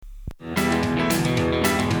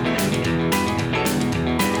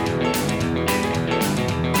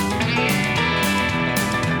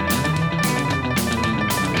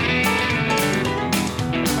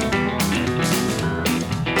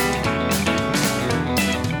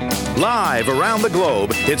Live around the globe,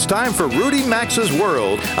 it's time for Rudy Maxa's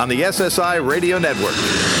World on the SSI Radio Network.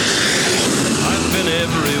 I've been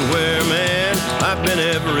everywhere, man. I've been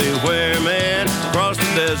everywhere, man. Across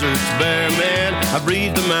the deserts bare, man. I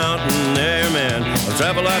breathe the mountain air, man. Of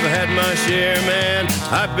travel I've had my share, man.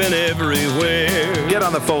 I've been everywhere. Get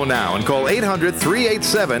on the phone now and call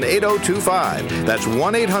 800-387-8025. That's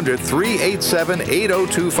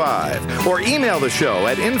 1-800-387-8025. Or email the show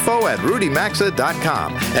at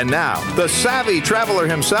info@rudymaxa.com. And now, the savvy traveler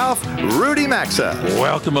himself, Rudy Maxa.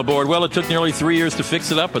 Welcome aboard. Well, it took nearly 3 years to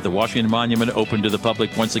fix it up, but the Washington Monument opened to the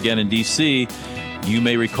public once again in D.C. You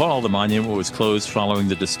may recall the monument was closed following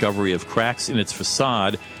the discovery of cracks in its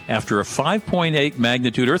facade after a 5.8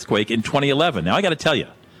 magnitude earthquake in 2011. Now, I got to tell you,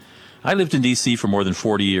 I lived in D.C. for more than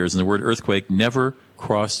 40 years, and the word earthquake never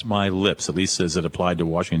crossed my lips, at least as it applied to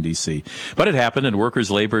Washington, D.C. But it happened, and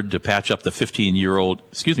workers labored to patch up the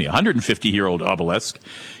 150-year-old obelisk.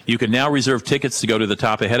 You can now reserve tickets to go to the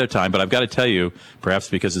top ahead of time, but I've got to tell you, perhaps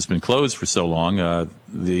because it's been closed for so long,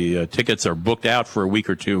 the tickets are booked out for a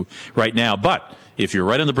week or two right now. But if you're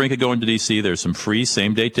right on the brink of going to D.C., there's some free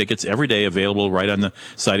same-day tickets every day available right on the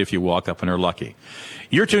site if you walk up and are lucky.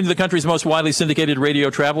 You're tuned to the country's most widely syndicated radio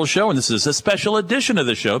travel show, and this is a special edition of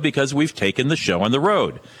the show because we've taken the show on the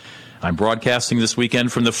road. I'm broadcasting this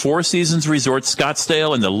weekend from the Four Seasons Resort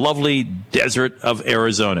Scottsdale in the lovely desert of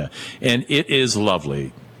Arizona, and it is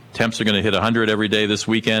lovely. Temps are going to hit 100 every day this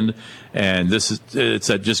weekend, and it's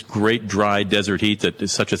a just great dry desert heat that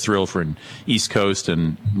is such a thrill for an East Coast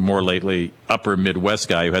and more lately upper Midwest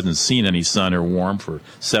guy who hasn't seen any sun or warm for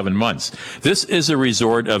 7 months. This is a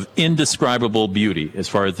resort of indescribable beauty as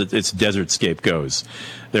far as its desertscape goes.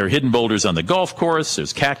 There are hidden boulders on the golf course,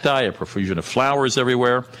 there's cacti, a profusion of flowers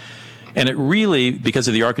everywhere, and it really, because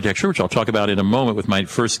of the architecture, which I'll talk about in a moment with my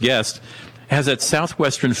first guest, has that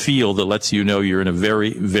southwestern feel that lets you know you're in a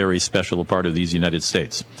very, very special part of these United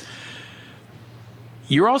States.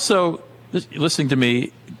 You're also listening to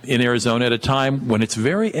me in Arizona at a time when it's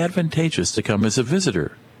very advantageous to come as a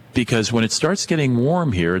visitor, because when it starts getting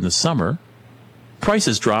warm here in the summer,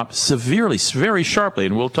 prices drop severely, very sharply,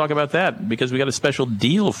 and we'll talk about that because we got a special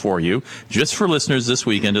deal for you just for listeners this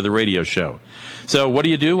weekend of the radio show. So what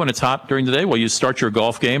do you do when it's hot during the day? Well, you start your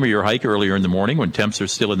golf game or your hike earlier in the morning when temps are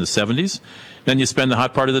still in the 70s. Then you spend the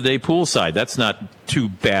hot part of the day poolside. That's not too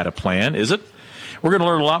bad a plan, is it? We're going to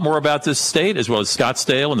learn a lot more about this state as well as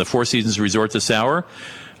Scottsdale and the Four Seasons Resort this hour.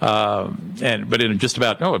 But in just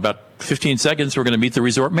about 15 seconds, we're going to meet the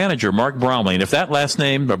resort manager, Mark Bromley. And if that last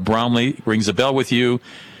name, Bromley, rings a bell with you,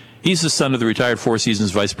 he's the son of the retired Four Seasons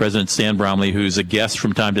Vice President Stan Bromley, who's a guest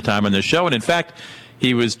from time to time on this show. And in fact,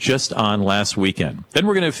 he was just on last weekend. Then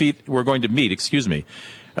we're going to meet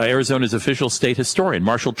Arizona's official state historian,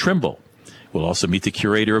 Marshall Trimble. We'll also meet the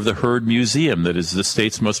curator of the Heard Museum, that is the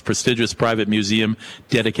state's most prestigious private museum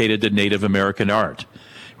dedicated to Native American art.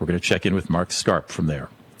 We're going to check in with Mark Scarp from there.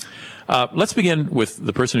 Let's begin with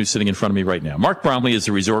the person who's sitting in front of me right now. Mark Bromley is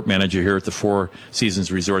the resort manager here at the Four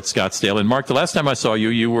Seasons Resort Scottsdale. And Mark, the last time I saw you,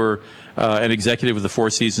 you were an executive of the Four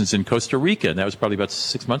Seasons in Costa Rica. And that was probably about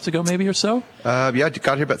 6 months ago, maybe, or so? Yeah, I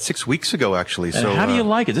got here about 6 weeks ago, actually. And how do you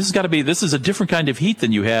like it? This is a different kind of heat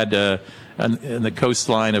than you had in the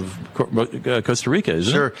coastline of Costa Rica,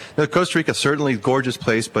 isn't it? Sure. No, Costa Rica, certainly a gorgeous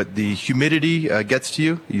place, but the humidity gets to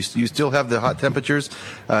you. You still have the hot temperatures.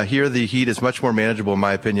 Here, the heat is much more manageable, in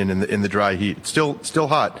my opinion, in the dry heat. It's still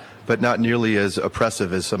hot, but not nearly as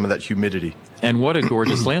oppressive as some of that humidity. And what a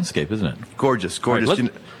gorgeous landscape, isn't it? Gorgeous. Right,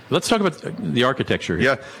 let's talk about the architecture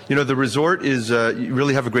here. Yeah, the resort is, you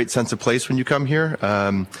really have a great sense of place when you come here.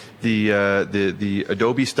 The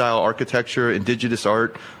Adobe-style architecture, indigenous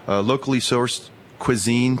art, locally sourced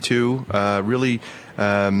cuisine, too, really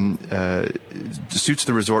suits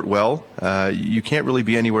the resort well. You can't really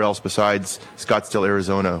be anywhere else besides Scottsdale,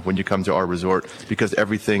 Arizona when you come to our resort because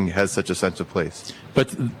everything has such a sense of place.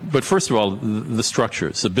 But first of all, the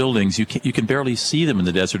structures, the buildings, you can barely see them in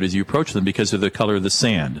the desert as you approach them because of the color of the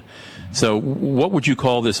sand. So what would you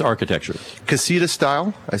call this architecture? Casita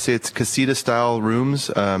style. I say it's casita style rooms.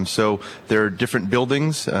 So there are different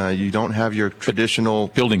buildings. You don't have your traditional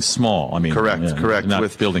buildings small. I mean, correct. Not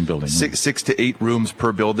with building. 6 to 8 rooms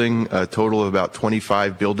per building. A total of about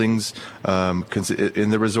 25 buildings in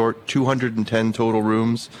the resort. 210 total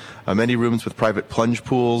rooms. Many rooms with private plunge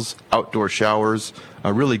pools, outdoor showers.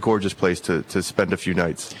 A really gorgeous place to spend a few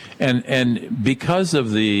nights. And because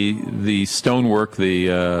of the stonework, the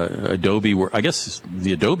adobe work, I guess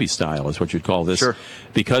the adobe style is what you'd call this. Sure.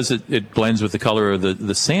 Because it blends with the color of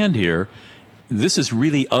the sand here, this is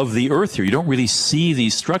really of the earth here. You don't really see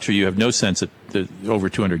these structures. You have no sense that there's over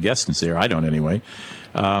 200 guests can stay here. I don't anyway.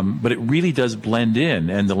 But it really does blend in.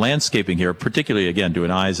 And the landscaping here, particularly, again, to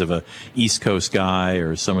an eyes of a East Coast guy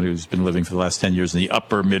or someone who's been living for the last 10 years in the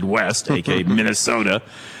upper Midwest, a.k.a. Minnesota,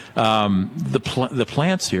 the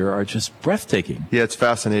plants here are just breathtaking. Yeah, it's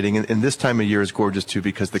fascinating. And this time of year is gorgeous, too,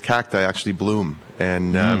 because the cacti actually bloom.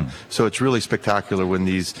 And so it's really spectacular when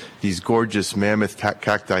these gorgeous mammoth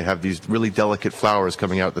cacti have these really delicate flowers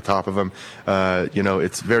coming out at the top of them.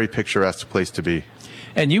 It's a very picturesque place to be.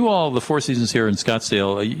 And you all, the Four Seasons here in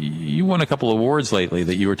Scottsdale, you won a couple awards lately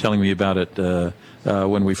that you were telling me about it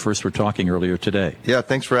when we first were talking earlier today. Yeah,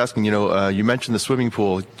 thanks for asking. You mentioned the swimming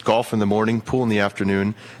pool, golf in the morning, pool in the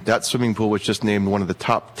afternoon. That swimming pool was just named one of the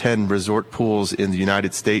top 10 resort pools in the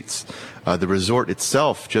United States. The resort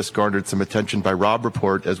itself just garnered some attention by Robb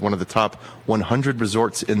Report as one of the top 100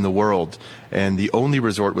 resorts in the world, and the only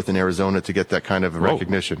resort within Arizona to get that kind of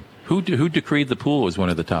recognition. Who decreed the pool as one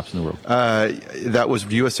of the tops in the world? That was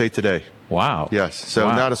USA Today. Wow. Yes. So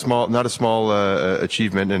not a small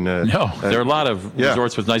achievement. And no, there are a lot of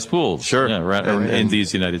resorts with nice pools. Sure. In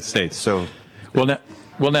these United States. So, we're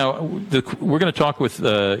going to talk with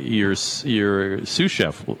your sous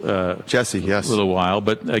chef, Jesse. Yes. A little while,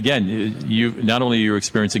 but again, you not only you're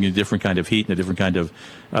experiencing a different kind of heat and a different kind of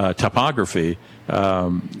topography.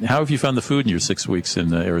 How have you found the food in your 6 weeks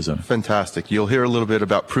in Arizona? Fantastic. You'll hear a little bit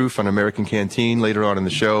about Proof on American Canteen later on in the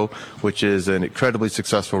show, which is an incredibly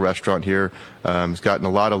successful restaurant here. It's gotten a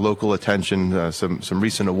lot of local attention, some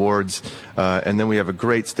recent awards, and then we have a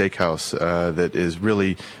great steakhouse that is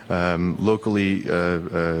really locally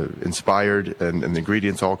inspired, and the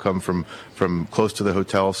ingredients all come from close to the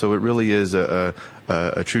hotel. So it really is a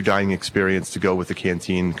true dining experience to go with the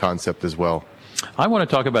canteen concept as well. I want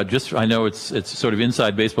to talk about I know it's sort of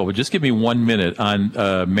inside baseball, but just give me 1 minute on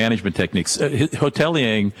management techniques.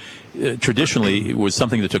 Hotelling traditionally was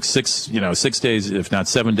something that took 6 days, if not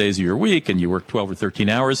 7 days of your week, and you worked 12 or 13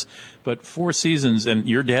 hours. But Four Seasons, and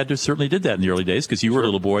your dad certainly did that in the early days because you were a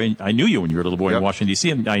little boy. I knew you when you were a little boy in Washington, D.C.,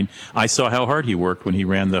 and I saw how hard he worked when he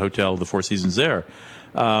ran the hotel, the Four Seasons there.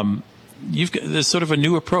 There's sort of a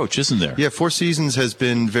new approach, isn't there? Yeah, Four Seasons has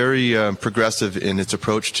been very progressive in its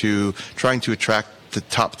approach to trying to attract the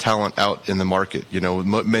top talent out in the market.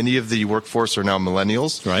 Many of the workforce are now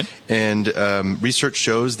millennials. Right. And research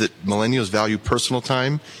shows that millennials value personal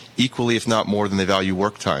time equally, if not more, than they value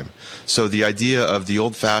work time. So the idea of the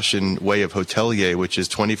old-fashioned way of hotelier, which is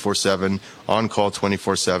 24/7, on call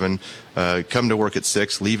 24/7, come to work at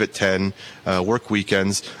 6, leave at 10, work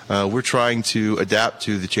weekends. We're trying to adapt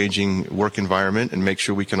to the changing work environment and make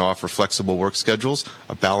sure we can offer flexible work schedules,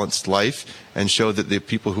 a balanced life, and show that the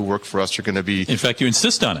people who work for us are going to be... In fact, you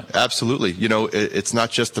insist on it. Absolutely. It's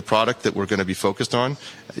not just the product that we're going to be focused on.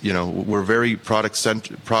 We're very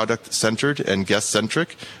product-centered and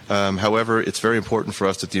guest-centric. However, it's very important for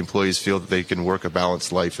us that the employees feel that they can work a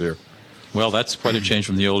balanced life there. Well, that's quite a change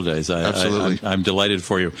from the old days. Absolutely. I'm delighted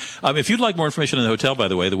for you. If you'd like more information on the hotel, by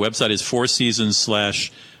the way, the website is Four Seasons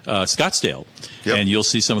 /Scottsdale. Yep. And you'll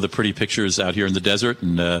see some of the pretty pictures out here in the desert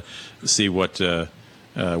and see where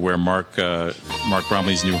Mark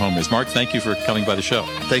Bromley's new home is. Mark, thank you for coming by the show.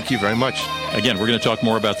 Thank you very much. Again, we're going to talk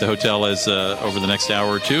more about the hotel over the next hour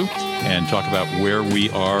or two and talk about where we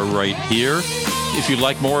are right here. If you'd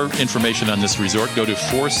like more information on this resort, go to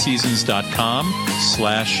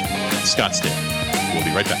fourseasons.com/Scottsdale. We'll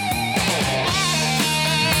be right back.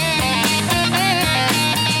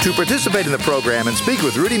 To participate in the program and speak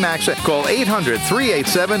with Rudy Maxa, call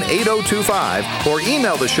 800-387-8025 or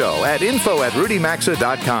email the show at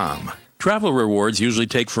info@rudymaxa.com. Travel rewards usually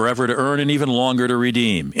take forever to earn and even longer to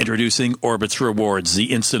redeem. Introducing Orbitz Rewards,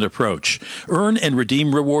 the instant approach. Earn and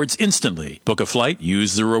redeem rewards instantly. Book a flight,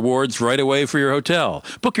 use the rewards right away for your hotel.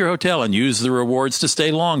 Book your hotel and use the rewards to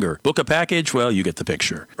stay longer. Book a package, well, you get the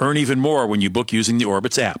picture. Earn even more when you book using the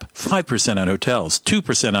Orbitz app. 5% on hotels,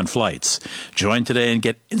 2% on flights. Join today and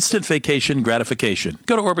get instant vacation gratification.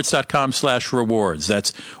 Go to Orbitz.com/rewards.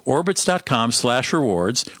 That's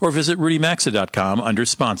Orbitz.com/rewards or visit RudyMaxa.com under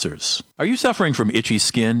sponsors. Are you suffering from itchy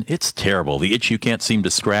skin? It's terrible. The itch you can't seem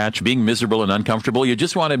to scratch, being miserable and uncomfortable. You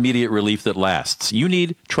just want immediate relief that lasts. You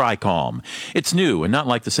need TriCalm. It's new and not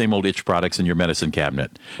like the same old itch products in your medicine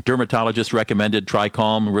cabinet. Dermatologist recommended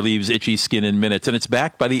TriCalm relieves itchy skin in minutes, and it's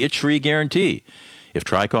backed by the itch-free guarantee. If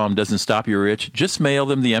TriCalm doesn't stop your itch, just mail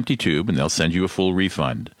them the empty tube and they'll send you a full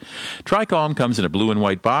refund. TriCalm comes in a blue and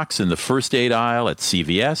white box in the first aid aisle at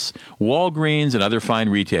CVS, Walgreens, and other fine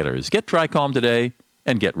retailers. Get TriCalm today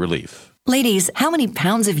and get relief. Ladies, how many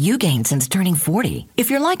pounds have you gained since turning 40?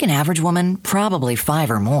 If you're like an average woman, probably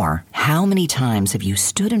 5 or more. How many times have you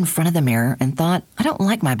stood in front of the mirror and thought, I don't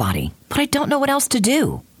like my body, but I don't know what else to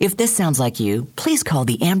do? If this sounds like you, please call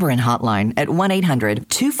the Amberin hotline at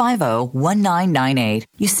 1-800-250-1998.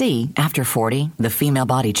 You see, after 40, the female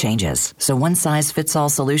body changes, so one-size-fits-all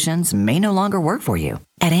solutions may no longer work for you.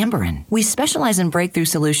 At Amberin, we specialize in breakthrough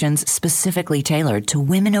solutions specifically tailored to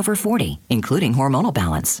women over 40, including hormonal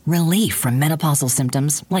balance, relief from menopausal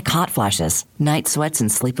symptoms like hot flashes, night sweats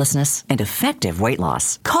and sleeplessness, and effective weight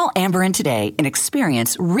loss. Call Amberin today and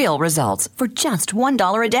experience real results for just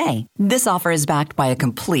 $1 a day. This offer is backed by a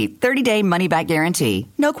complete 30-day money-back guarantee.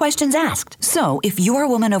 No questions asked. So if you're a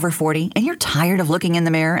woman over 40 and you're tired of looking in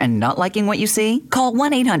the mirror and not liking what you see, call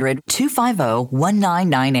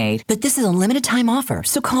 1-800-250-1998. But this is a limited time offer,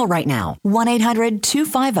 so call right now.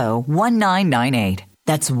 1-800-250-1998.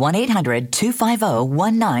 That's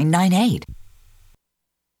 1-800-250-1998.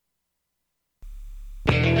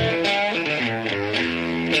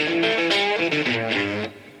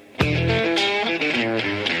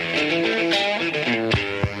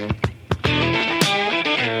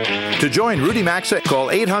 To join Rudy Maxa, call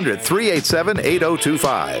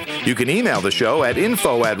 800-387-8025. You can email the show at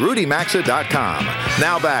info@rudymaxa.com.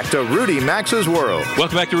 Now back to Rudy Maxa's World.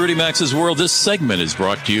 Welcome back to Rudy Maxa's World. This segment is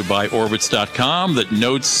brought to you by Orbitz.com that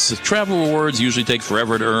notes travel rewards usually take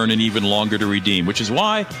forever to earn and even longer to redeem, which is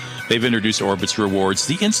why they've introduced Orbitz Rewards,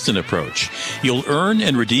 the instant approach. You'll earn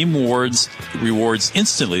and redeem rewards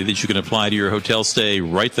instantly that you can apply to your hotel stay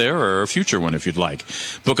right there or a future one if you'd like.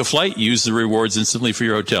 Book a flight, use the rewards instantly for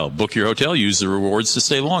your hotel. Book your hotel, use the rewards to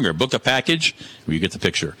stay longer. Book a package, you get the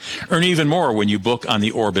picture. Earn even more when you book on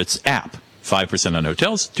the Orbitz app. 5% on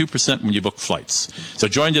hotels, 2% when you book flights. So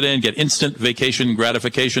join today and get instant vacation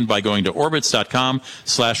gratification by going to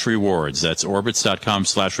Orbitz.com/rewards. That's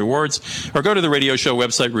Orbitz.com/rewards. Or go to the radio show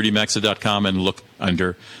website, RudyMaxa.com, and look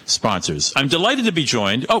under sponsors. I'm delighted to be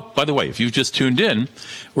joined. Oh, by the way, if you've just tuned in,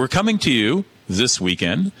 we're coming to you this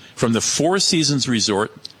weekend from the Four Seasons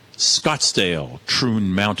Resort, Scottsdale,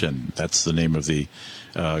 Troon Mountain. That's the name of the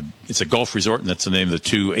it's a golf resort, and that's the name of the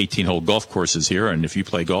two 18-hole golf courses here. And if you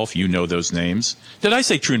play golf, you know those names. Did I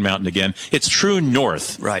say Troon Mountain again? It's Troon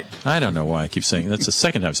North. Right. I don't know why I keep saying that's the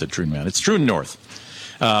second time I've said Troon Mountain. It's Troon North.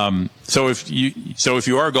 So if you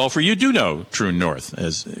are a golfer, you do know Troon North.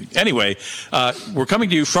 Anyway, we're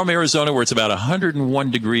coming to you from Arizona, where it's about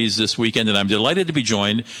 101 degrees this weekend, and I'm delighted to be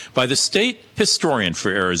joined by the state historian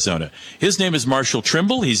for Arizona. His name is Marshall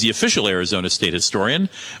Trimble. He's the official Arizona state historian.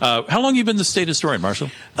 How long have you been the state historian,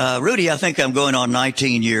 Marshall? Rudy, I think I'm going on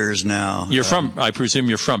 19 years now. I presume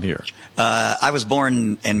you're from here. I was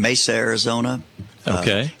born in Mesa, Arizona.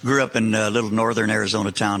 Okay. Grew up in a little northern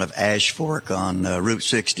Arizona town of Ash Fork on Route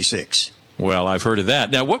 66. Well, I've heard of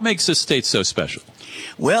that. Now, what makes this state so special?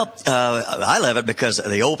 Well, I love it because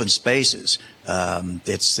of the open spaces.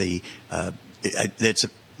 It's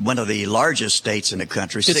one of the largest states in the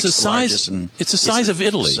country. It's the size of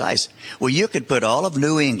Italy. Well, you could put all of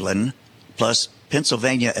New England plus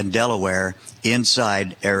Pennsylvania and Delaware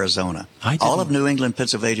inside Arizona. All of New England,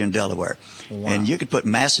 Pennsylvania, and Delaware. Wow. And you could put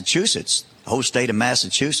Massachusetts, the whole state of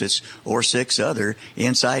Massachusetts, or 6 other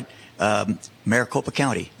inside Maricopa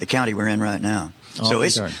County, the county we're in right now. So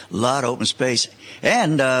it's a lot of open space.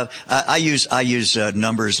 And I use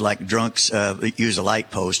numbers like drunks use a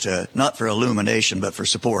light post, not for illumination, but for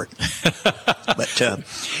support. But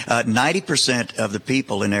 90% of the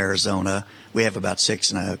people in Arizona, we have about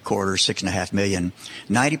 6.25 million.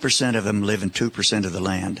 90% of them live in 2% of the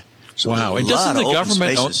land. So wow! And doesn't the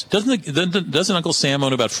government doesn't Uncle Sam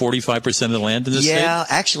own about 45% of the land in this state? Yeah,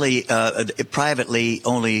 actually, privately,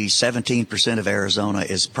 only 17% of Arizona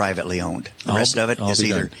is privately owned. The rest of it is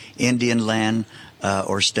either Indian land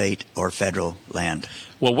or state or federal land.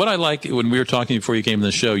 Well, what I like when we were talking before you came to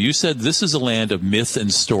the show, you said this is a land of myth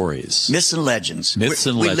and stories. Myths and legends. Myths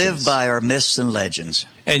and legends. We live by our myths and legends.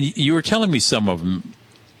 And you were telling me some of them.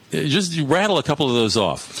 Just rattle a couple of those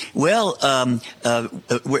off. Well,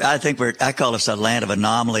 I think I call us a land of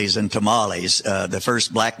anomalies and tamales. The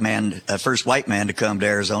first white man to come to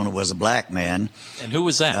Arizona was a black man. And who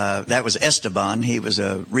was that? That was Esteban. He was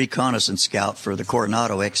a reconnaissance scout for the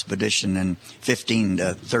Coronado expedition in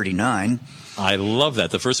 1539. I love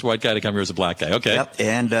that. The first white guy to come here was a black guy. Okay. Yep.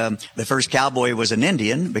 And the first cowboy was an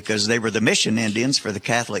Indian because they were the mission Indians for the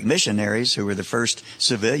Catholic missionaries who were the first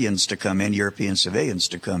civilians to come in, European civilians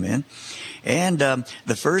to come in. And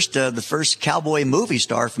the first cowboy movie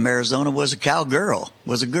star from Arizona was a girl.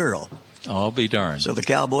 I'll be darned. So the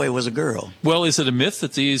cowboy was a girl. Well, is it a myth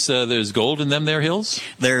that there's gold in them there hills?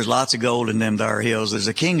 There's lots of gold in them there hills. There's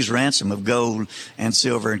a king's ransom of gold and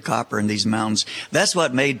silver and copper in these mountains. That's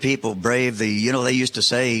what made people brave. They used to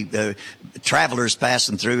say travelers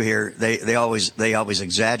passing through here, they always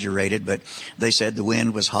exaggerated, but they said the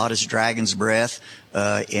wind was hot as a dragon's breath.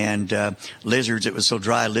 And lizards, it was so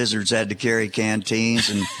dry, lizards had to carry canteens,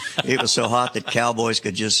 and it was so hot that cowboys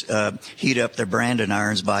could just heat up their branding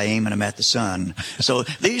irons by aiming them at the sun. So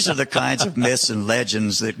these are the kinds of myths and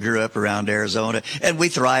legends that grew up around Arizona, and we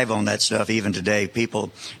thrive on that stuff even today.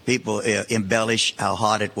 People embellish how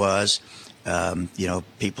hot it was.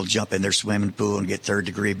 People jump in their swimming pool and get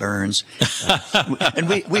third-degree burns, and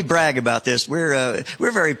we brag about this. We're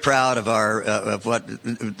very proud of our of what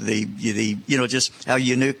just how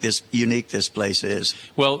unique this place is.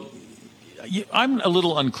 Well, I'm a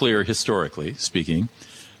little unclear, historically speaking,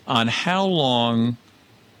 on how long,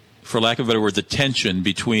 for lack of a better word, the tension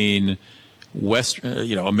between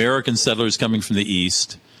American settlers coming from the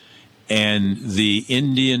east and the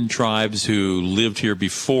Indian tribes who lived here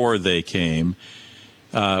before they came.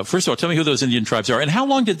 First of all, tell me who those Indian tribes are, and how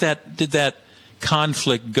long did that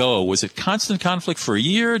conflict go? Was it constant conflict for a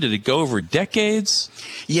year? Did it go over decades?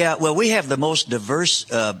 Yeah, well, we have the most diverse,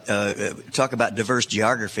 talk about diverse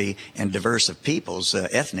geography and diverse of peoples,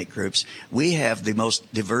 ethnic groups. We have the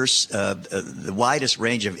most diverse, the widest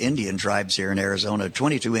range of Indian tribes here in Arizona,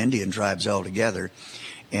 22 Indian tribes altogether.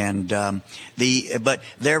 And but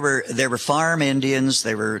there were farm Indians,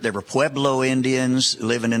 there were Pueblo Indians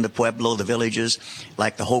living in the Pueblo, the villages,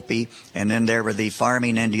 like the Hopi, and then there were the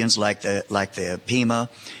farming Indians like the Pima,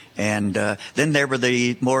 and then there were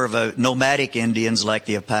the more of a nomadic Indians like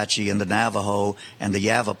the Apache and the Navajo and the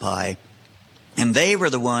Yavapai. And they were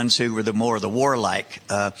the ones who were the warlike.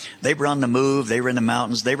 They were on the move. They were in the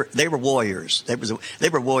mountains. They were warriors. They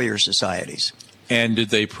were warrior societies. And did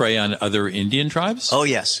they prey on other Indian tribes? Oh,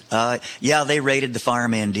 yes. They raided the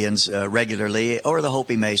farm Indians regularly, or the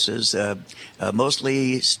Hopi Mesas,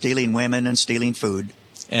 mostly stealing women and stealing food.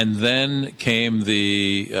 And then came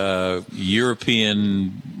the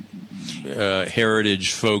European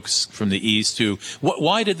heritage folks from the east who,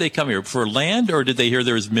 why did they come here? For land, or did they hear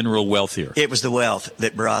there was mineral wealth here? It was the wealth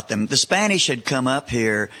that brought them. The Spanish had come up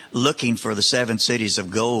here looking for the 7 cities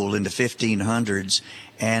of gold in the 1500s.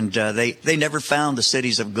 And they never found the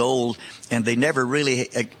cities of gold, and they never really,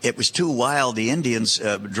 it was too wild. The Indians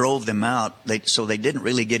drove them out, so they didn't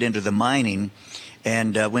really get into the mining.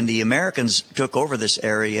 And when the Americans took over this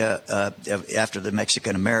area after the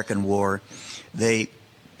Mexican-American War, they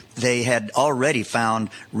had already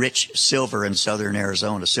found rich silver in southern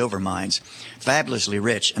Arizona, silver mines, fabulously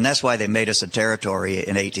rich. And that's why they made us a territory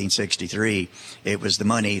in 1863. It was the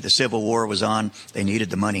money. The Civil War was on. They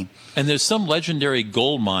needed the money. And there's some legendary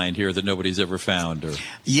gold mine here that nobody's ever found.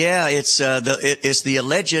 Yeah, it's the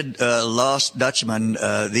alleged lost Dutchman,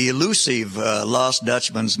 the elusive lost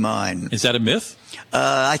Dutchman's mine. Is that a myth?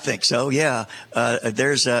 I think so. Yeah.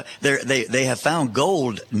 They have found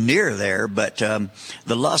gold near there, but the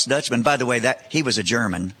lost Dutchman. By the way, that he was a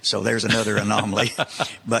German, so there's another anomaly.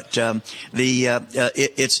 But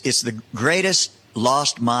it's the greatest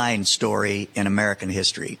lost mine story in American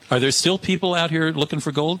history. Are there still people out here looking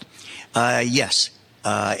for gold? Yes.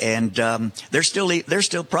 And there's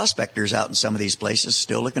still prospectors out in some of these places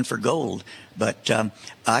still looking for gold. But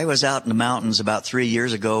I was out in the mountains about 3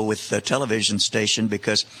 years ago with a television station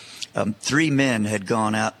because 3 men had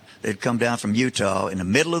gone out. They'd come down from Utah in the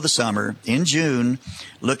middle of the summer in June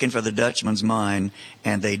looking for the Dutchman's mine,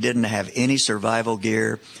 and they didn't have any survival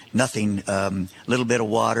gear, nothing, little bit of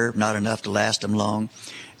water, not enough to last them long.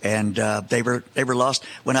 And they were lost.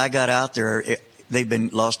 When I got out there, they'd been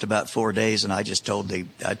lost about 4 days, and I told the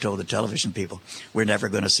television people, we're never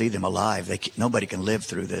going to see them alive. Nobody can live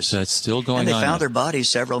through this. So that's still going on. And they found their bodies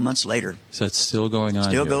several months later. So that's still going on.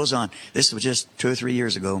 Still goes on. This was just 2 or 3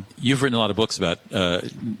 years ago. You've written a lot of books about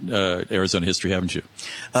Arizona history, haven't you?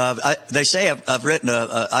 They say I've written.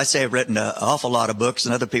 I say I've written an awful lot of books,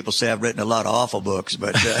 and other people say I've written a lot of awful books.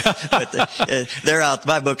 But they're out.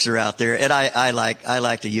 My books are out there, and I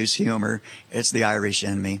like to use humor. It's the Irish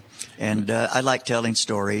in me. And I like telling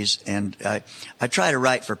stories, and I try to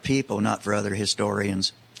write for people, not for other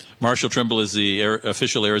historians. Marshall Trimble is the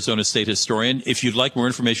official Arizona State historian. If you'd like more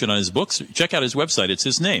information on his books, check out his website. It's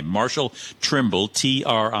his name, Marshall Trimble,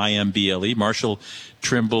 Trimble,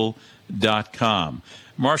 marshalltrimble.com.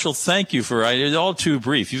 Marshall, thank you for it's all too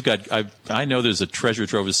brief. You've got I know there's a treasure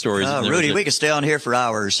trove of stories. Rudy, we could stay on here for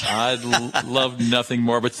hours. I'd love nothing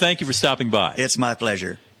more, but thank you for stopping by. It's my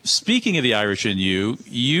pleasure. Speaking of the Irish in you,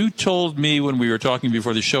 you told me when we were talking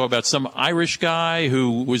before the show about some Irish guy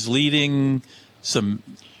who was leading some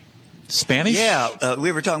Spanish? Yeah,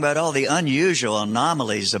 we were talking about all the unusual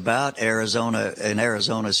anomalies about Arizona and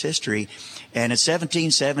Arizona's history. And in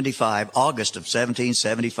 1775, August of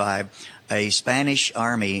 1775, a Spanish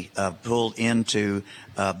army pulled into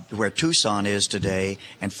where Tucson is today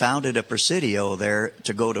and founded a presidio there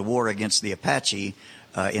to go to war against the Apache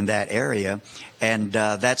in that area. And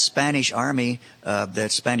that Spanish army,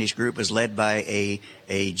 that Spanish group was led by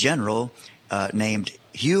a general named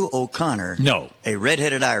Hugh O'Connor. No. A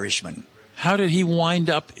red-headed Irishman. How did he wind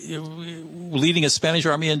up leading a Spanish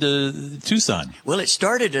army into Tucson? Well, it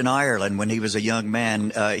started in Ireland when he was a young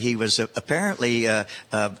man. He was apparently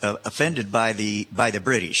offended by the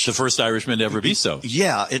British. The first Irishman to ever be so.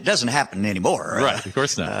 Yeah, it doesn't happen anymore. Right, of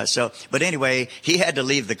course not. But anyway, he had to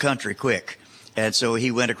leave the country quick. And so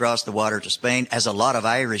he went across the water to Spain, as a lot of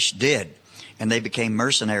Irish did. And they became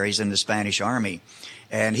mercenaries in the Spanish army.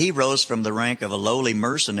 And he rose from the rank of a lowly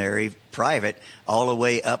mercenary private all the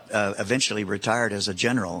way up, eventually retired as a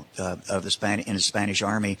general of the in the Spanish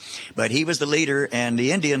army. But he was the leader, and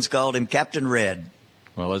the Indians called him Captain Red.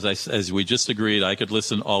 Well, as we just agreed, I could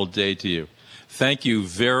listen all day to you. Thank you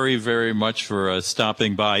very, very much for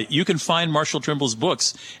stopping by. You can find Marshall Trimble's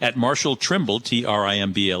books at Marshall Trimble,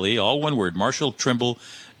 Trimble, all one word,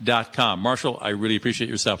 marshalltrimble.com. Marshall, I really appreciate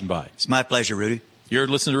your stopping by. It's my pleasure, Rudy. You're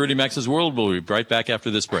listening to Rudy Maxa's World. We'll be right back after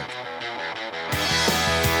this break.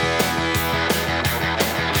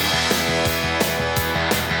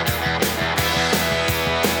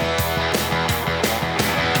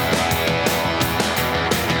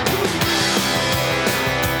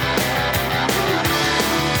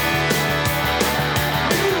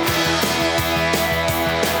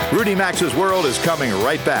 Rudy Maxa's World is coming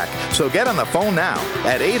right back, so get on the phone now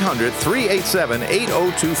at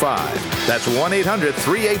 800-387-8025. That's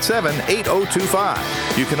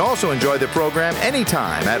 1-800-387-8025. You can also enjoy the program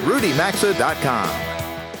anytime at rudymaxa.com.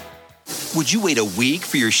 Would you wait a week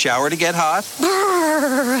for your shower to get hot?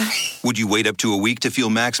 Would you wait up to a week to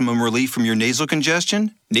feel maximum relief from your nasal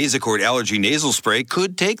congestion? Nasacort Allergy Nasal Spray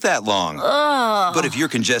could take that long. But if you're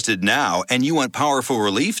congested now and you want powerful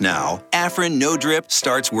relief now, Afrin No Drip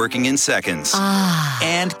starts working in seconds.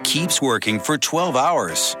 And keeps working for 12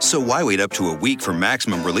 hours. So why wait up to a week for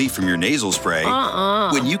maximum relief from your nasal spray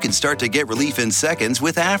when you can start to get relief in seconds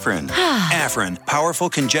with Afrin? Afrin, powerful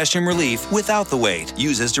congestion relief without the wait.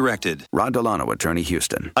 Use as directed. Ron Delano, Attorney,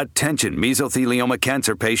 Houston. Attention, mesothelioma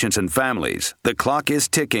cancer patients and families. The clock is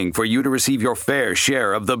ticking for you to receive your fair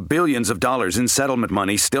share of the billions of dollars in settlement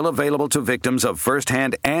money still available to victims of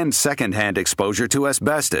first-hand and second-hand exposure to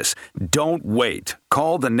asbestos. Don't wait.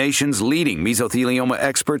 Call the nation's leading mesothelioma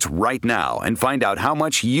experts right now and find out how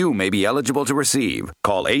much you may be eligible to receive.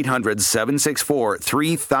 Call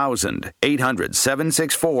 800-764-3000.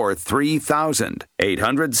 800-764-3000.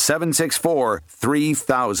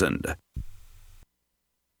 800-764-3000.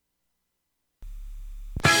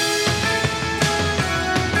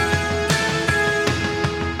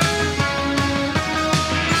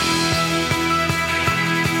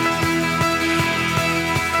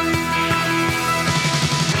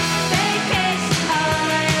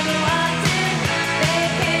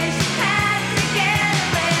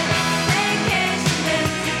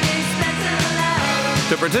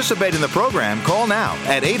 To participate in the program, call now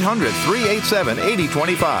at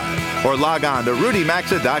 800-387-8025 or log on to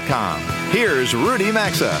rudymaxa.com. Here's Rudy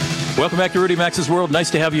Maxa. Welcome back to Rudy Maxa's World.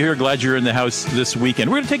 Nice to have you here. Glad you're in the house this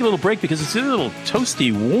weekend. We're going to take a little break because it's a little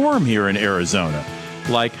toasty warm here in Arizona.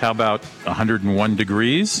 Like, how about 101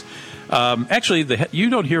 degrees? Actually, you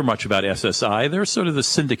don't hear much about SSI. They're sort of the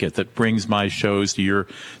syndicate that brings my shows to your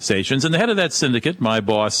stations. And the head of that syndicate, my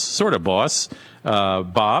boss, sort of boss,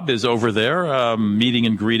 Bob, is over there meeting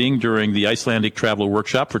and greeting during the Icelandic Traveler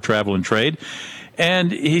Workshop for Travel and Trade.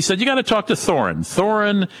 And he said, you got to talk to Thorin.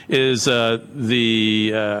 Thorin is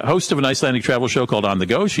the host of an Icelandic travel show called On the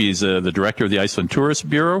Go. She's the director of the Iceland Tourist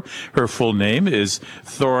Bureau. Her full name is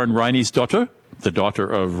Thorin Reynisdottir, the daughter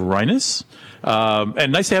of Reynis.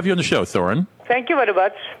 And nice to have you on the show, Thorin. Thank you very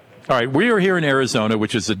much. All right, we are here in Arizona,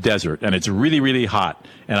 which is a desert, and it's really, really hot.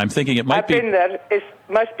 And I'm thinking it might be... I've been there. It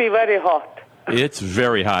must be very hot. It's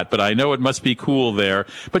very hot, but I know it must be cool there.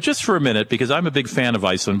 But just for a minute, because I'm a big fan of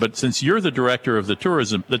Iceland, but since you're the director of the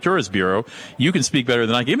Tourist Bureau, you can speak better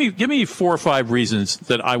than I. Give me 4 or 5 reasons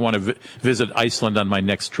that I want to visit Iceland on my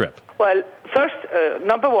next trip. Well, first,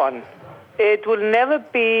 number one, it will never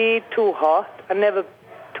be too hot and never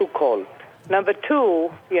too cold. Number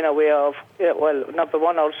two, we are, number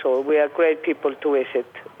one also, we are great people to visit.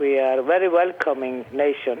 We are a very welcoming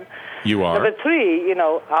nation. You are. Number 3,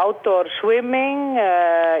 outdoor swimming,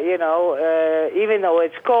 even though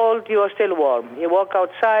it's cold, you are still warm. You walk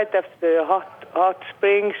outside after the hot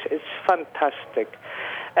springs, it's fantastic.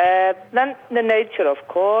 Then the nature, of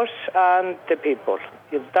course, and the people.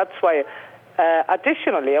 That's why,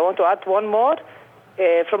 additionally, I want to add one more.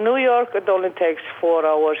 From New York, it only takes 4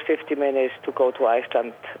 hours, 50 minutes to go to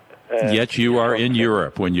Iceland. Yet you are in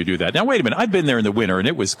Europe when you do that. Now, wait a minute. I've been there in the winter, and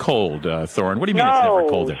it was cold, Thorin. What do you mean it's never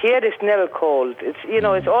cold there? Here it's never cold. It's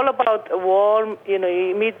it's all about warm. You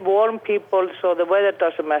meet warm people, so the weather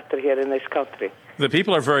doesn't matter here in this country. The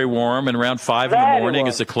people are very warm, and around 5 in the morning,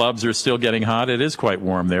 as the clubs are still getting hot, it is quite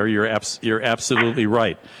warm there. You're absolutely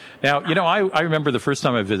right. Now, I remember the first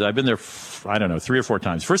time I visited. I've been there, 3 or 4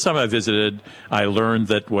 times. First time I visited, I learned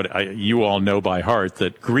that you all know by heart,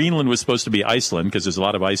 that Greenland was supposed to be Iceland because there's a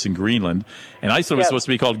lot of ice in Greenland, and Iceland was supposed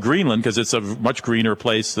to be called Greenland because it's a much greener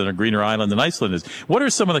place than a greener island than Iceland is. What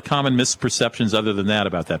are some of the common misperceptions other than that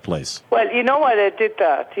about that place? Well, you know why they did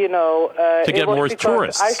that? To get more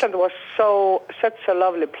tourists. Iceland was such a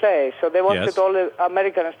lovely place, so they wanted all the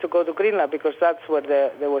Americans to go to Greenland because that's where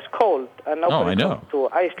there was cold, and nobody goes to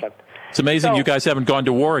Iceland. It's amazing you guys haven't gone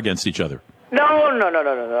to war against each other. No.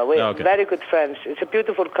 We're very good friends. It's a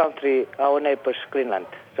beautiful country, our neighbors, Greenland,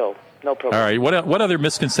 so no problem. All right. What other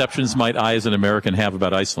misconceptions might I, as an American, have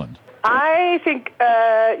about Iceland? I think,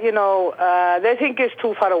 they think it's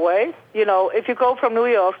too far away. If you go from New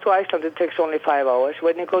York to Iceland, it takes only 5 hours.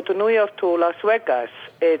 When you go to New York to Las Vegas,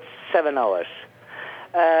 it's 7 hours.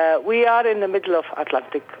 We are in the middle of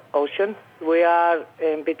Atlantic Ocean. We are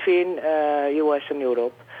in between U.S. and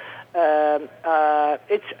Europe.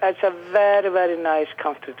 It's a very, very nice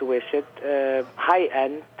country to visit.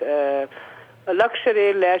 High-end,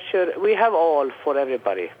 luxury, leisure. We have all for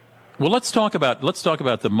everybody. Well, let's talk about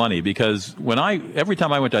the money, because every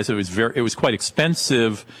time I went to Iceland, it was quite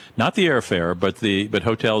expensive. Not the airfare, but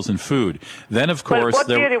hotels and food. Then, of course, what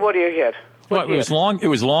year were you here? It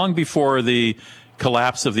was long before the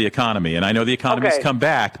collapse of the economy, and I know the economy's come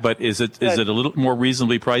back, but is it a little more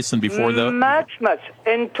reasonably priced than before though? Much.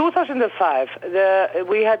 In 2005,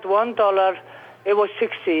 we had $1. It was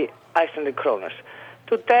 60 Icelandic kroners.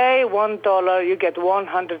 Today, $1 you get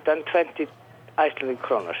 120 Icelandic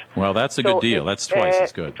kroners. Well, that's a good deal. That's twice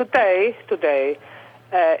as good. Today,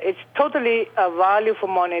 it's totally a value for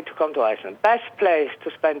money to come to Iceland. Best place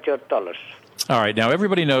to spend your dollars. All right. Now,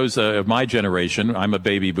 everybody knows of my generation. I'm a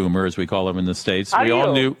baby boomer, as we call them in the States. We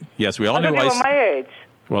all knew Iceland. My age.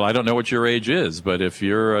 Well, I don't know what your age is, but if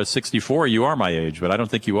you're 64, you are my age, but I don't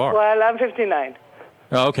think you are. Well, I'm 59.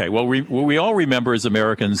 Okay. Well, we all remember as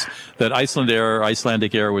Americans that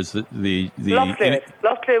Icelandic Air was the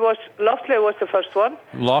Loftleiðir was the first one.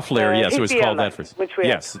 Loftleiðir, yes, it was called that first.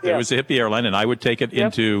 It was a hippie airline, and I would take it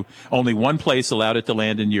into only one place allowed it to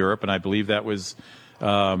land in Europe, and I believe that was.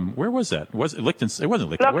 Where was that? Was it Liechtenstein? It wasn't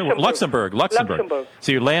Liechtenstein. Luxembourg.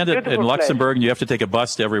 So you land in Luxembourg, and you have to take a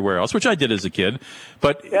bus to everywhere else, which I did as a kid.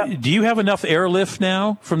 But do you have enough airlift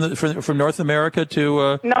now from North America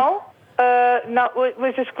to? No,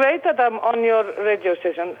 which is great that I'm on your radio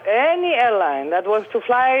station. Any airline that wants to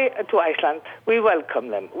fly to Iceland, we welcome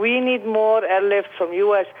them. We need more airlift from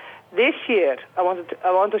U.S. This year, I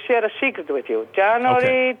want to share a secret with you.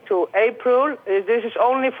 January to April, this is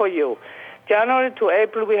only for you. January to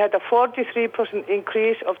April, we had a 43%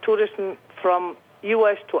 increase of tourism from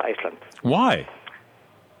U.S. to Iceland. Why?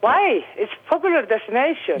 It's a popular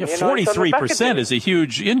destination. 43% is a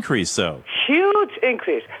huge increase, though. Huge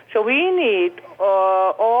increase. So we need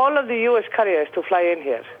all of the U.S. carriers to fly in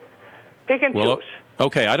here. Pick and choose.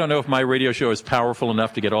 Okay, I don't know if my radio show is powerful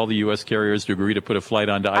enough to get all the U.S. carriers to agree to put a flight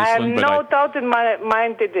onto Iceland. I have no doubt in my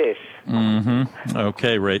mind it is. Mm-hmm.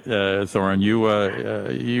 Okay, Thorin,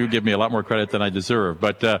 you give me a lot more credit than I deserve.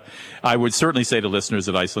 But I would certainly say to listeners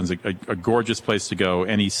that Iceland's a gorgeous place to go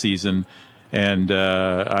any season. And,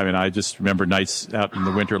 I just remember nights out in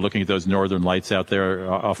the winter looking at those northern lights out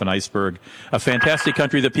there off an iceberg. A fantastic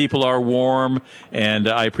country. The people are warm. And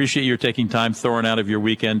I appreciate your taking time, Thorin, out of your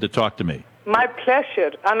weekend to talk to me. My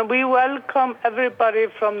pleasure. And we welcome everybody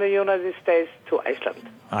from the United States to Iceland.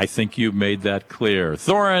 I think you made that clear.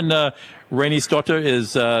 Thorin Reynisdottir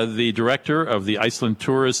is the director of the Iceland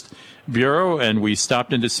Tourist Bureau, and we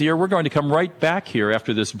stopped in to see her. We're going to come right back here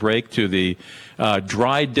after this break to the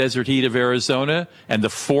dry desert heat of Arizona and the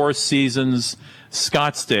Four Seasons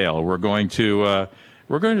Scottsdale. We're going to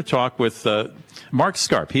talk with Mark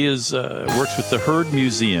Scarp. He works with the Heard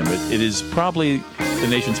Museum. It is probably the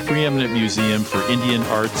nation's preeminent museum for Indian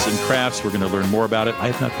arts and crafts. We're going to learn more about it. I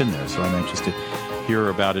have not been there, so I'm anxious to hear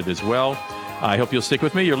about it as well. I hope you'll stick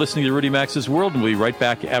with me. You're listening to Rudy Maxa's World, and we'll be right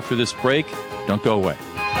back after this break. Don't go away.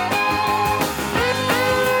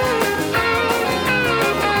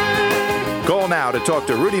 Call now to talk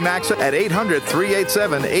to Rudy Maxa at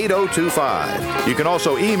 800-387-8025. You can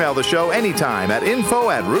also email the show anytime at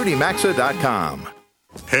info@rudymaxa.com.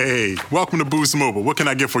 Hey, welcome to Boost Mobile. What can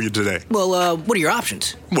I get for you today? Well, what are your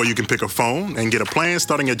options? Well, you can pick a phone and get a plan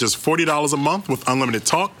starting at just $40 a month with unlimited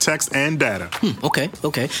talk, text, and data. Okay.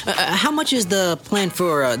 How much is the plan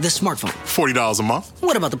for this smartphone? $40 a month.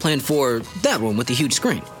 What about the plan for that one with the huge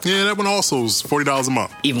screen? Yeah, that one also is $40 a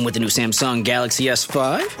month. Even with the new Samsung Galaxy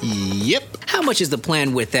S5? Yep. How much is the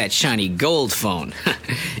plan with that shiny gold phone?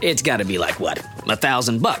 It's got to be like, what,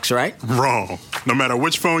 $1,000, right? Wrong. No matter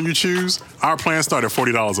which phone you choose, our plans start at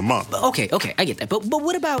 $40 a month. Okay, I get that. But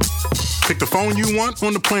what about... Pick the phone you want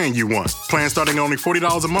on the plan you want. Plan starting at only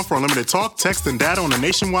 $40 a month for unlimited talk, text, and data on the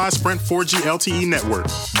nationwide Sprint 4G LTE network.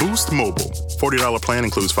 Boost Mobile. $40 plan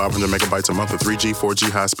includes 500 megabytes a month of 3G, 4G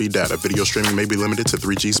high-speed data. Video streaming may be limited to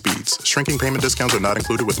 3G speeds. Shrinking payment discounts are not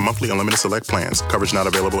included with monthly unlimited select plans. Coverage not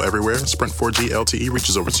available everywhere. Sprint 4G LTE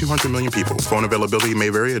reaches over 200 million people. Phone availability may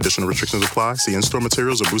vary. Additional restrictions apply. See in-store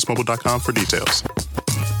materials or boostmobile.com for details.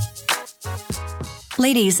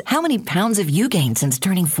 Ladies, how many pounds have you gained since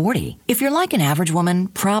turning 40? If you're like an average woman,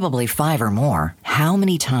 probably 5 or more. How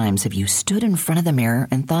many times have you stood in front of the mirror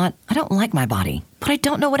and thought, I don't like my body, but I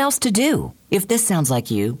don't know what else to do? If this sounds like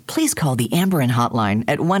you, please call the Amberin hotline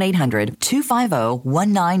at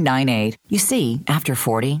 1-800-250-1998. You see, after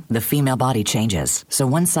 40, the female body changes, so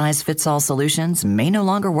one-size-fits-all solutions may no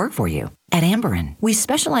longer work for you. At Amberin, we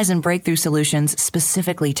specialize in breakthrough solutions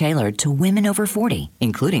specifically tailored to women over 40,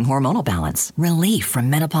 including hormonal balance, relief from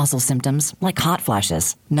menopausal symptoms like hot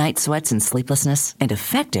flashes, night sweats and sleeplessness, and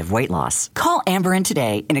effective weight loss. Call Amberin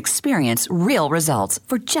today and experience real results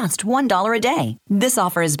for just $1 a day. This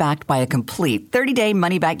offer is backed by a complete 30-day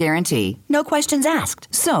money-back guarantee. No questions asked.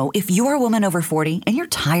 So if you're a woman over 40 and you're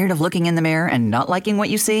tired of looking in the mirror and not liking what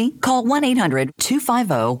you see, call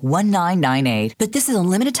 1-800-250-1998. But this is a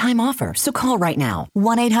limited time offer. So call right now,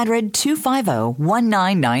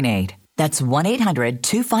 1-800-250-1998. That's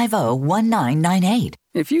 1-800-250-1998.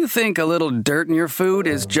 If you think a little dirt in your food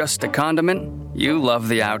is just a condiment, you love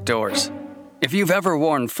the outdoors. If you've ever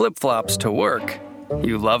worn flip-flops to work,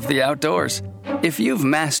 you love the outdoors. If you've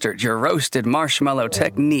mastered your roasted marshmallow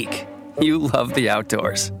technique, you love the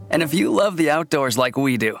outdoors. And if you love the outdoors like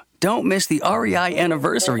we do, don't miss the REI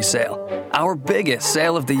Anniversary Sale, our biggest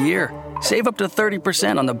sale of the year. Save up to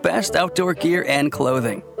 30% on the best outdoor gear and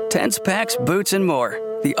clothing. Tents, packs, boots, and more.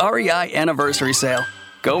 The REI Anniversary Sale.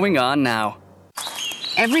 Going on now.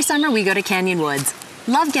 Every summer we go to Canyon Woods.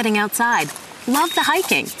 Love getting outside. Love the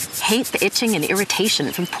hiking. Hate the itching and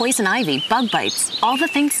irritation from poison ivy, bug bites, all the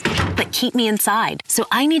things that keep me inside. So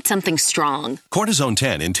I need something strong. Cortisone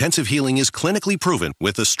 10 Intensive Healing is clinically proven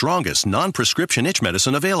with the strongest non-prescription itch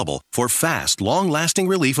medicine available for fast, long-lasting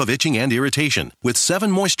relief of itching and irritation with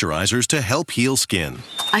 7 moisturizers to help heal skin.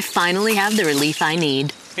 I finally have the relief I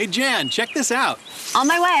need. Hey, Jan, check this out. On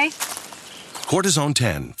my way. Cortisone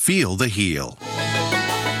 10. Feel the heal.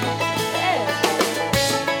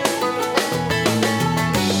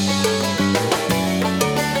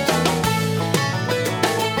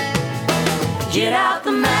 Get out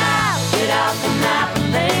the map,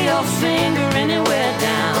 and lay your finger anywhere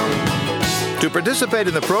down. To participate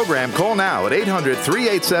in the program, call now at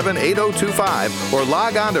 800-387-8025 or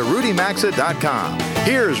log on to rudymaxa.com.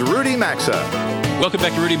 Here's Rudy Maxa. Welcome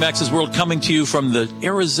back to Rudy Maxa's World, coming to you from the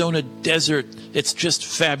Arizona desert. It's just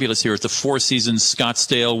fabulous here at the Four Seasons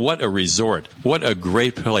Scottsdale. What a resort. What a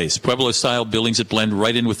great place. Pueblo-style buildings that blend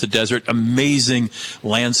right in with the desert. Amazing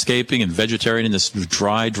landscaping and vegetarian in this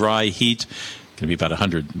dry heat. Going to be about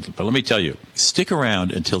 100. But let me tell you, stick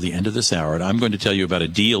around until the end of this hour, and I'm going to tell you about a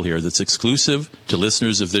deal here that's exclusive to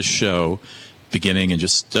listeners of this show, beginning in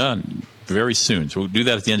just very soon. So we'll do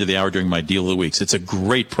that at the end of the hour during my Deal of the Weeks. It's a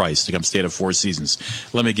great price to come stay at a Four Seasons.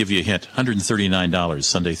 Let me give you a hint. $139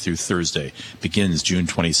 Sunday through Thursday. Begins June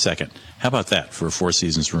 22nd. How about that for a Four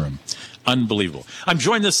Seasons room? Unbelievable. I'm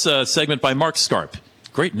joined this segment by Mark Scarp.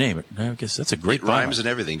 Great name. I guess that's a great bio. It rhymes and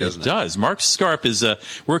everything, doesn't it? It does. Mark Scarp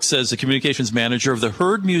works as a communications manager of the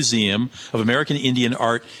Heard Museum of American Indian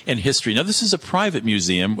Art and History. Now, this is a private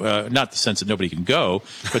museum, not the sense that nobody can go,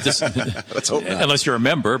 but this Let's hope not. Unless you're a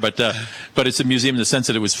member. But it's a museum in the sense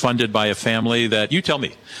that it was funded by a family that you tell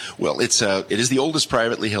me. Well, it is the oldest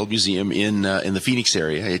privately held museum in the Phoenix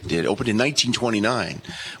area. It opened in 1929,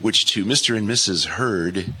 which to Mr. and Mrs.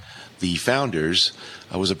 Heard, the founders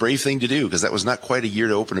was a brave thing to do, because that was not quite a year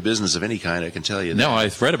to open a business of any kind, I can tell you that. No,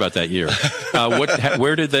 I've read about that year.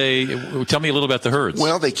 Where did they, tell me a little about the Hurds.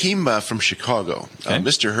 Well, they came from Chicago. Okay.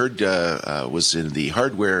 Mr. Hurd was in the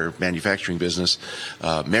hardware manufacturing business,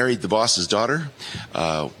 married the boss's daughter.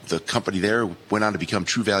 The company there went on to become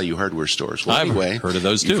True Value Hardware Stores. Well, anyway, I've heard of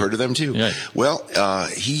those too. You've heard of them too. Yeah. Well,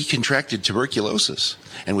 he contracted tuberculosis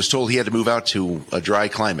and was told he had to move out to a dry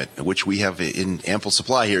climate, which we have in ample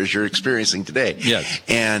supply here, as you're experiencing today. Yes.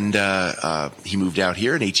 And he moved out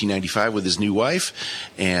here in 1895 with his new wife,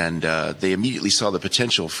 and they immediately saw the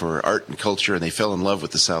potential for art and culture, and they fell in love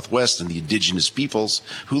with the Southwest and the indigenous peoples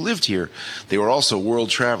who lived here. They were also world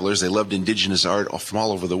travelers. They loved indigenous art from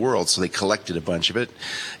all over the world, so they collected a bunch of it.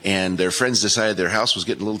 And their friends decided their house was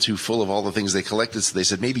getting a little too full of all the things they collected, so they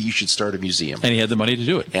said, maybe you should start a museum. And he had the money to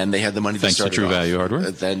do it. And they had the money to start it. Thanks to True Value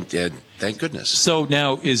Hardware. Thank goodness. So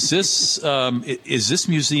now, is this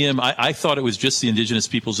museum? I thought it was just the indigenous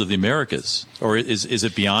peoples of the Americas, or is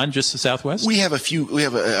it beyond just the Southwest? We have a few. We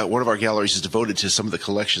have one of our galleries is devoted to some of the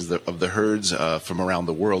collections of the Hurds from around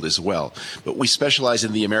the world as well. But we specialize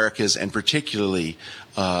in the Americas, and particularly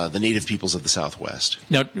the native peoples of the Southwest.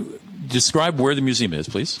 Now, describe where the museum is,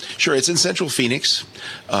 please. Sure. It's in central Phoenix,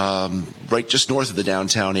 right just north of the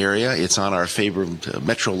downtown area. It's on our favorite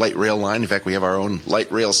Metro light rail line. In fact, we have our own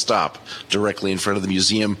light rail stop directly in front of the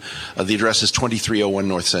museum. The address is 2301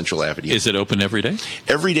 North Central Avenue. Is it open every day?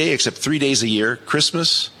 Every day except 3 days a year: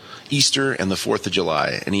 Christmas, Easter, and the 4th of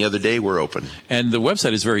July. Any other day, we're open. And the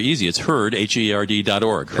website is very easy. It's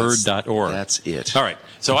herd.org. Herd.org. That's it. All right.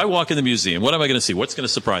 So I walk in the museum. What am I going to see? What's going to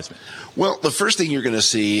surprise me? Well, the first thing you're going to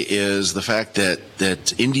see is the fact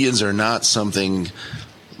that Indians are not something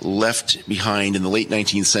left behind in the late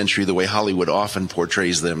 19th century the way Hollywood often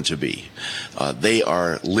portrays them to be. They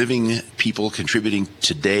are living people contributing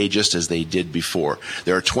today just as they did before.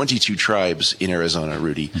 There are 22 tribes in Arizona,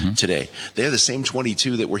 Rudy, today. They're the same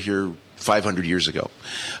 22 that were here 500 years ago.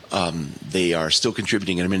 They are still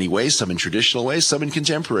contributing in many ways, some in traditional ways, some in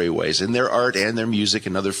contemporary ways, in their art and their music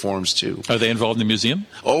and other forms too. Are they involved in the museum?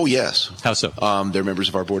 Oh, yes. How so? They're members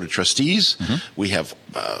of our board of trustees. We have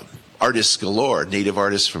artists galore, native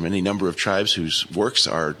artists from any number of tribes whose works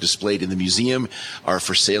are displayed in the museum, are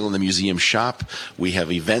for sale in the museum shop. We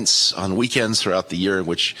have events on weekends throughout the year in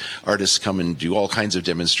which artists come and do all kinds of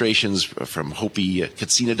demonstrations, from Hopi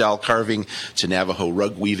Katsina doll carving to Navajo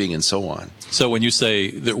rug weaving and so on. So when you say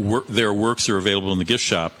that their works are available in the gift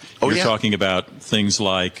shop, you're talking about things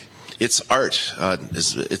like... It's art.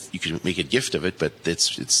 You can make a gift of it, but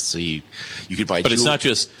you could buy. But it's not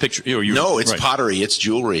just picture. No, it's pottery. It's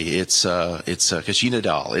jewelry. It's a Kachina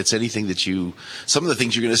doll. It's anything that some of the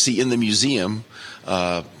things you're going to see in the museum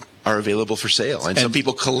are available for sale, and some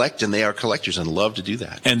people collect, and they are collectors and love to do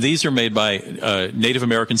that. And these are made by Native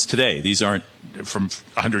Americans today. These aren't from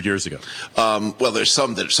 100 years ago. Well, there's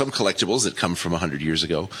some collectibles that come from 100 years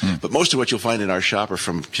ago, but most of what you'll find in our shop are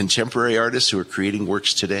from contemporary artists who are creating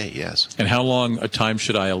works today. Yes. And how long a time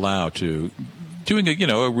should I allow to doing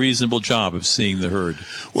a reasonable job of seeing the Herd?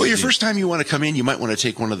 Well, your first time you want to come in, you might want to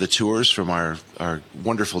take one of the tours from our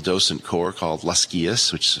wonderful docent corps called Las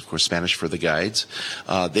Guias, which is, of course, Spanish for the guides.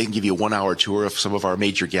 They can give you a 1-hour tour of some of our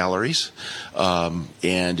major galleries.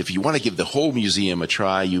 And if you want to give the whole museum a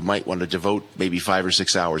try, you might want to devote maybe 5 or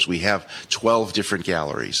 6 hours. We have 12 different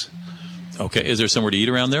galleries. Okay. Is there somewhere to eat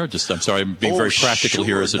around there? I'm sorry, I'm being very practical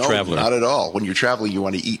here as a traveler. Not at all. When you're traveling, you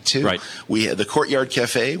want to eat too. Right. The Courtyard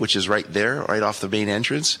Cafe, which is right there, right off the main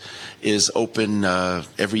entrance, is open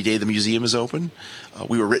every day the museum is open.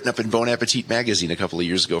 We were written up in Bon Appetit magazine a couple of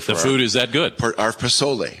years ago for the food is that good. Our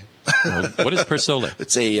pozole. Well, what is pozole?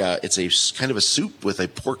 It's a kind of a soup with a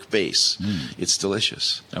pork base. It's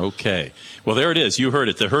delicious. Okay. Well, there it is. You heard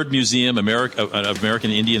it. The Herd Museum of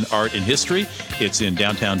American Indian Art and History. It's in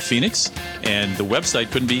downtown Phoenix, and the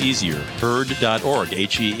website couldn't be easier. Herd.org.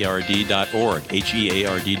 HERD.org.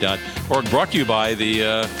 HEARD.org. Brought to you by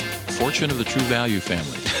the Fortune of the True Value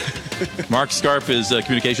family. Mark Scarp is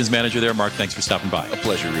communications manager there. Mark, thanks for stopping by. A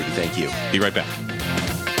pleasure, Rudy. Thank you. Be right back.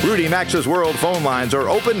 Rudy Maxa's World phone lines are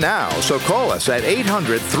open now, so call us at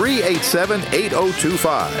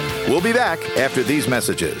 800-387-8025. We'll be back after these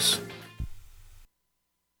messages.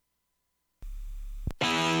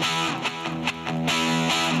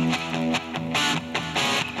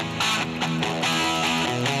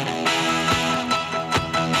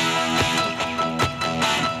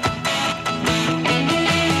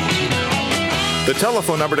 The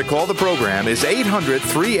telephone number to call the program is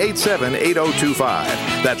 800-387-8025.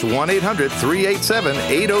 That's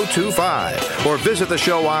 1-800-387-8025. Or visit the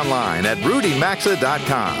show online at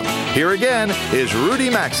rudymaxa.com. Here again is Rudy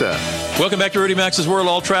Maxa. Welcome back to Rudy Max's World.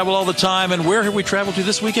 All travel all the time. And where have we traveled to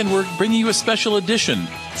this weekend? We're bringing you a special edition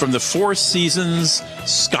from the Four Seasons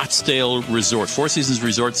Scottsdale Resort. Four Seasons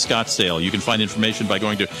Resort Scottsdale. You can find information by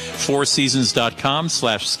going to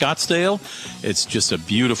fourseasons.com/Scottsdale. It's just a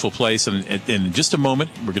beautiful place. And in just a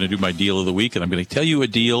moment, we're going to do my deal of the week. And I'm going to tell you a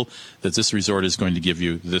deal that this resort is going to give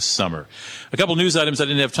you this summer. A couple news items I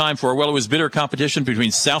didn't have time for. Well, it was bitter competition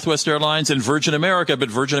between Southwest Airlines and Virgin America,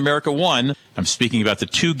 but Virgin America won. I'm speaking about the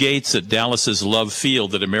two gates at Dallas's Love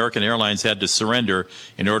Field that American Airlines had to surrender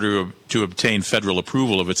in order to obtain federal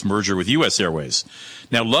approval of its merger with U.S. Airways.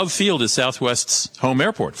 Now, Love Field is Southwest's home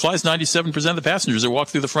airport. Flies 97% of the passengers that walk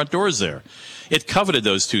through the front doors there. It coveted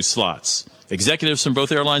those two slots. Executives from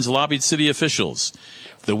both airlines lobbied city officials.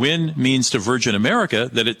 The win means to Virgin America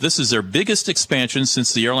that this is their biggest expansion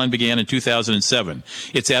since the airline began in 2007.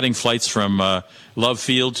 It's adding flights from Love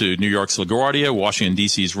Field to New York's LaGuardia, Washington,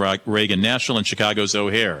 D.C.'s Reagan National, and Chicago's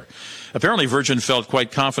O'Hare. Apparently, Virgin felt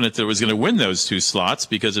quite confident that it was going to win those two slots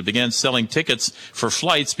because it began selling tickets for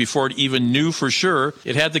flights before it even knew for sure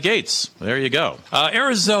it had the gates. There you go.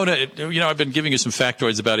 Arizona, I've been giving you some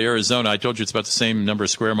factoids about Arizona. I told you it's about the same number of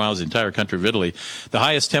square miles as the entire country of Italy. The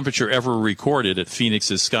highest temperature ever recorded at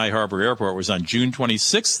Phoenix's Sky Harbor Airport was on June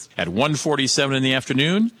 26th at 1:47 in the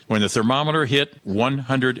afternoon when the thermometer hit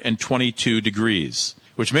 122 degrees.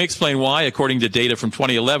 Which may explain why, according to data from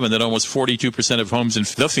 2011, that almost 42% of homes in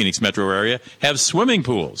the Phoenix metro area have swimming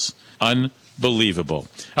pools. Unbelievable.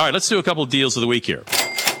 All right, let's do a couple of deals of the week here.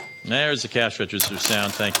 There's the cash register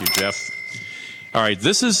sound. Thank you, Jeff. All right,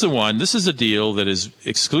 this is the one. This is a deal that is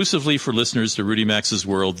exclusively for listeners to Rudy Max's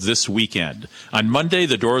World this weekend. On Monday,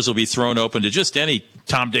 the doors will be thrown open to just any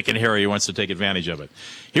Tom, Dick, and Harry who wants to take advantage of it.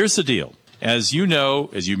 Here's the deal. As you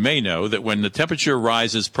may know, that when the temperature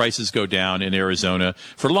rises, prices go down in Arizona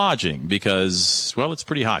for lodging because, well, it's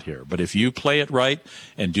pretty hot here. But if you play it right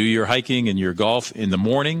and do your hiking and your golf in the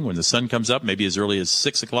morning when the sun comes up, maybe as early as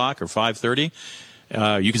 6 o'clock or 5:30,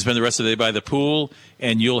 you can spend the rest of the day by the pool,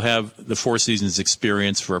 and you'll have the Four Seasons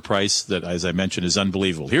experience for a price that, as I mentioned, is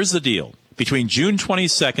unbelievable. Here's the deal. Between June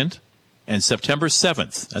 22nd and September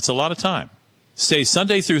 7th, that's a lot of time. Stay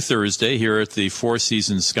Sunday through Thursday here at the Four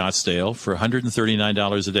Seasons Scottsdale for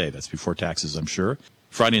 $139 a day. That's before taxes, I'm sure.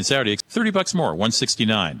 Friday and Saturday, $30 more,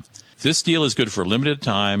 $169. This deal is good for a limited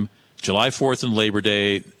time. July 4th and Labor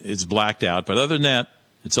Day, it's blacked out. But other than that,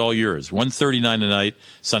 it's all yours. $139 a night,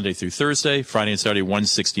 Sunday through Thursday. Friday and Saturday,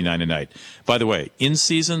 $169 a night. By the way, in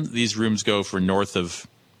season, these rooms go for north of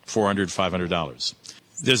 $400, $500.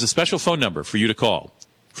 There's a special phone number for you to call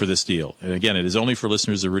for this deal. And again, it is only for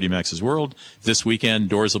listeners of Rudy Max's World. This weekend,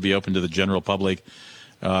 doors will be open to the general public,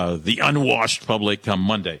 the unwashed public come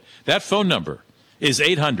Monday. That phone number is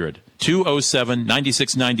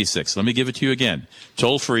 800-207-9696. Let me give it to you again.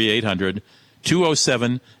 Toll free,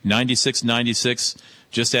 800-207-9696.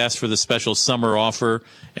 Just ask for the special summer offer,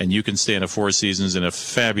 and you can stay in a Four Seasons in a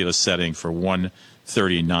fabulous setting for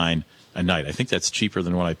 $139 a night. I think that's cheaper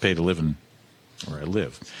than what I pay to live in where I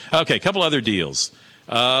live. Okay, a couple other deals.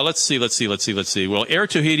 Let's see. Well, Air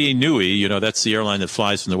Tahiti Nui, that's the airline that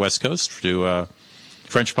flies from the West Coast to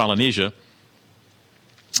French Polynesia,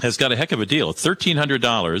 has got a heck of a deal.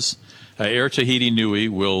 $1,300. Air Tahiti Nui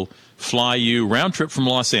will fly you round trip from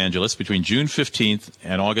Los Angeles between June 15th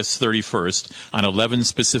and August 31st on 11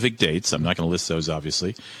 specific dates. I'm not going to list those,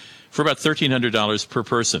 obviously, for about $1,300 per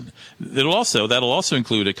person. That'll also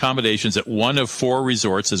include accommodations at one of 4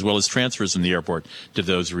 resorts as well as transfers from the airport to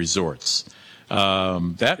those resorts.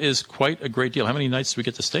 That is quite a great deal. How many nights do we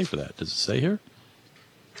get to stay for that? Does it say here?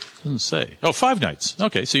 Doesn't say. Oh, 5 nights.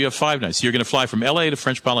 Okay, so you have 5 nights. You're going to fly from L.A. to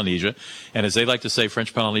French Polynesia. And as they like to say,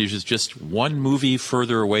 French Polynesia is just one movie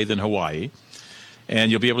further away than Hawaii. And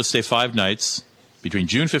you'll be able to stay 5 nights between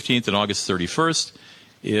June 15th and August 31st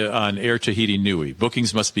on Air Tahiti Nui.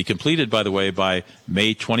 Bookings must be completed, by the way, by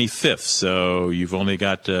May 25th. So you've only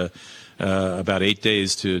got about 8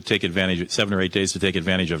 days to take advantage, 7 or 8 days to take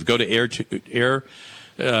advantage of. Go to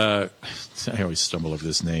I always stumble over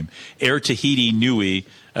this name,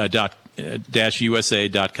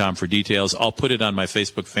 airtahitinui.-usa.com for details. I'll put it on my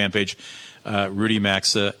Facebook fan page, Rudy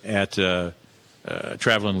Maxa at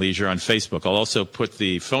Travel and Leisure on Facebook. I'll also put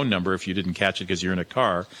the phone number, if you didn't catch it because you're in a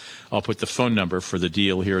car, I'll put the phone number for the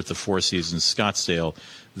deal here at the Four Seasons Scottsdale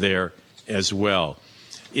there as well.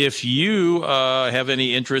 If you have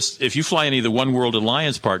any interest, if you fly any of the One World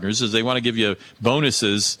Alliance partners, they want to give you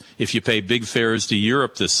bonuses if you pay big fares to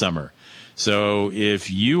Europe this summer. So if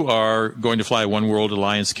you are going to fly a One World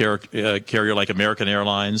Alliance carrier like American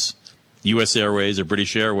Airlines, U.S. Airways or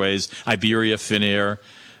British Airways, Iberia, Finnair,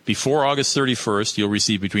 Before August 31st, you'll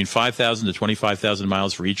receive between 5,000 to 25,000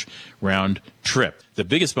 miles for each round trip. The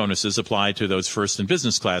biggest bonuses apply to those first and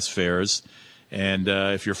business class fares. And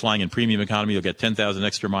if you're flying in premium economy, you'll get 10,000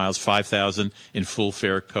 extra miles, 5,000 in full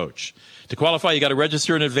fare coach. To qualify, you got to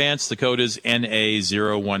register in advance. The code is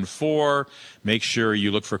NA014. Make sure you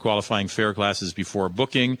look for qualifying fare classes before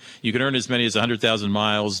booking. You can earn as many as 100,000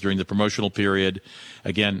 miles during the promotional period.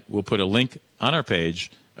 Again, we'll put a link on our page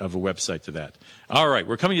of a website to that. All right,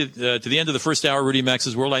 we're coming to the end of the first hour, Rudy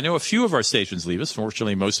Max's World. I know a few of our stations leave us.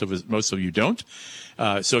 Fortunately, most of you don't.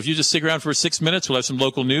 So if you just stick around for 6 minutes, we'll have some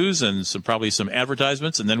local news and probably some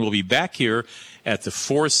advertisements, and then we'll be back here at the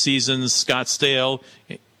Four Seasons Scottsdale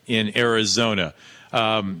in Arizona.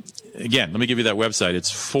 Again, let me give you that website.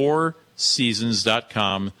 It's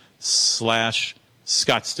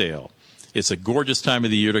fourseasons.com/Scottsdale. It's a gorgeous time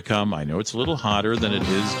of the year to come. I know it's a little hotter than it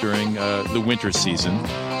is during the winter season,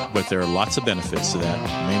 but there are lots of benefits to that,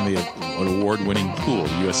 mainly an award-winning pool.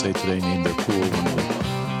 USA Today named their pool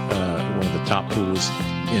one of the top pools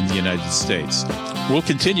in the United States. We'll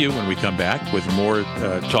continue when we come back with more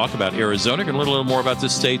talk about Arizona, going to learn a little more about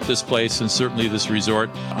this state, this place, and certainly this resort.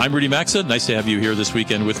 I'm Rudy Maxa. Nice to have you here this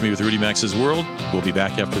weekend with me with Rudy Max's World. We'll be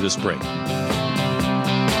back after this break.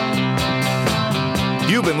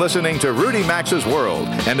 You've been listening to Rudy Max's World,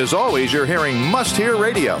 and as always, you're hearing Must Hear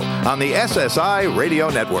Radio on the SSI Radio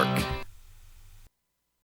Network.